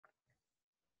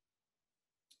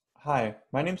Hi,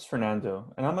 my name's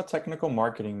Fernando, and I'm a technical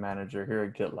marketing manager here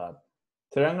at GitLab.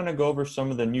 Today I'm going to go over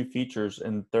some of the new features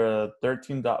in the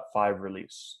 13.5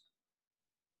 release.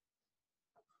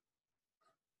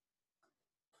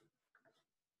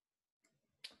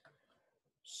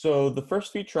 So the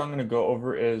first feature I'm going to go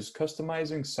over is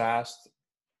customizing SAST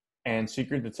and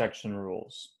secret detection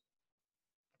rules.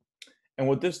 And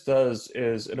what this does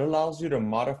is it allows you to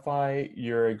modify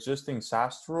your existing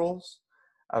SAST rules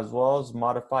as well as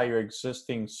modify your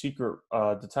existing secret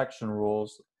detection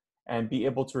rules and be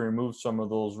able to remove some of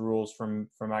those rules from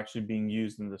actually being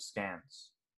used in the scans.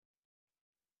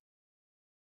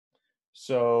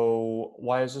 So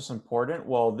why is this important?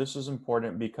 Well, this is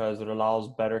important because it allows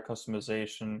better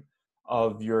customization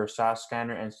of your SAST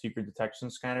scanner and secret detection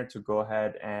scanner to go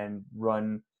ahead and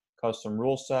run custom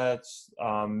rule sets,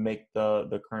 make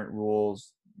the current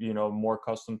rules, more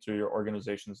custom to your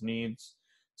organization's needs.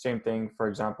 Same thing, for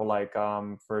example, like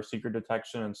for secret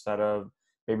detection, instead of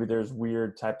maybe there's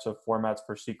weird types of formats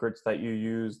for secrets that you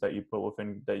use that you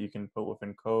can put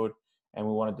within code, and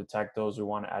we want to detect those. We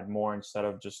want to add more instead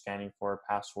of just scanning for a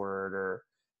password or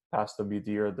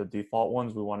passwd or the default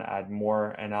ones. We want to add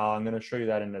more, and I'm going to show you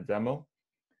that in a demo.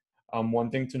 One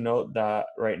thing to note that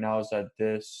right now is that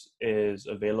this is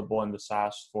available in the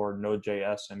SAST for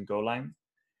Node.js and Golang,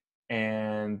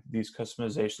 and these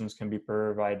customizations can be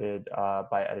provided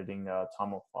by editing a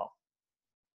TOML file.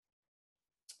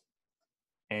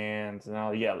 And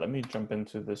now, let me jump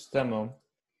into this demo.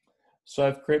 So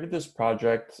I've created this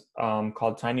project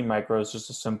called Tiny Micro. It's just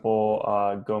a simple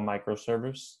Go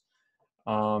microservice.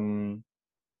 And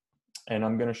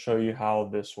I'm going to show you how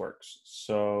this works.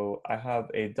 So I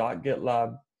have a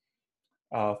 .gitlab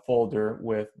folder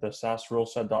with the SAST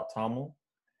ruleset.toml.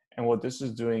 And what this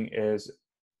is doing is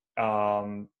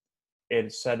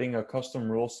it's setting a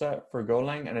custom rule set for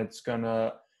Golang, and it's going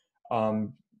to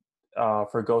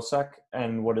for GoSec.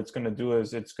 And what it's going to do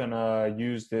is it's going to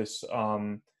use this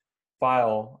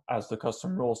file as the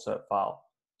custom rule set file.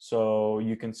 So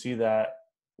you can see that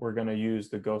we're going to use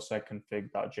the gosec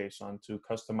config.json to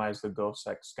customize the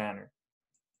gosec scanner.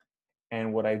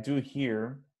 And what I do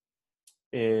here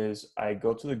is I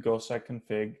go to the gosec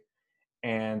config,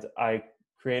 and I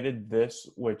created this,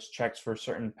 which checks for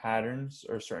certain patterns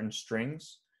or certain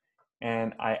strings,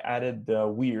 and I added the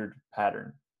weird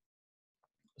pattern.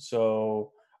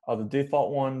 So the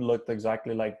default one looked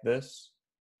exactly like this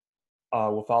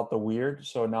without the weird.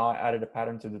 So now I added a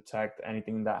pattern to detect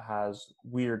anything that has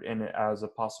weird in it as a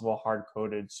possible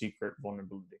hard-coded secret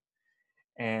vulnerability.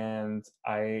 And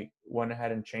I went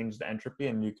ahead and changed the entropy,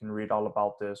 and you can read all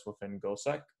about this within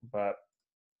GoSec. But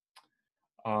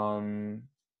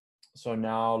so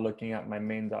now looking at my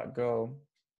main.go,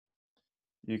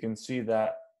 you can see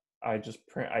that I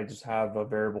just have a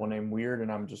variable named weird, and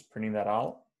I'm just printing that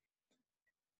out.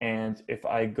 And if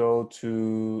I go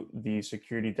to the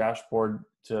security dashboard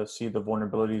to see the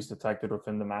vulnerabilities detected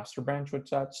within the master branch, which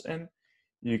that's in,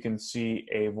 you can see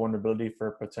a vulnerability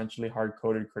for potentially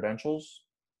hard-coded credentials.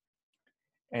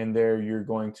 And there you're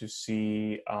going to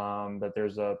see that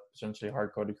there's a potentially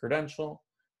hard-coded credential.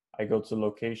 I go to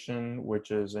location,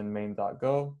 which is in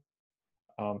main.go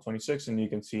 26, and you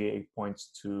can see it points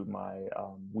to my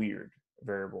weird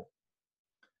variable.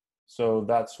 So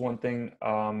that's one thing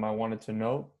I wanted to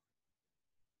note.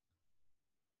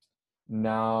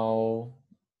 Now,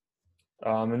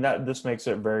 and this makes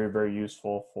it very, very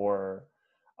useful for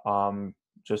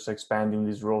just expanding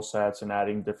these rule sets and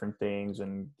adding different things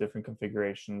and different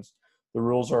configurations. The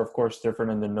rules are, of course,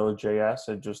 different in the Node.js.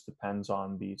 It just depends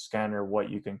on the scanner, what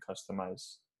you can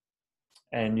customize.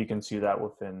 And you can see that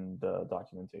within the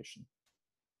documentation.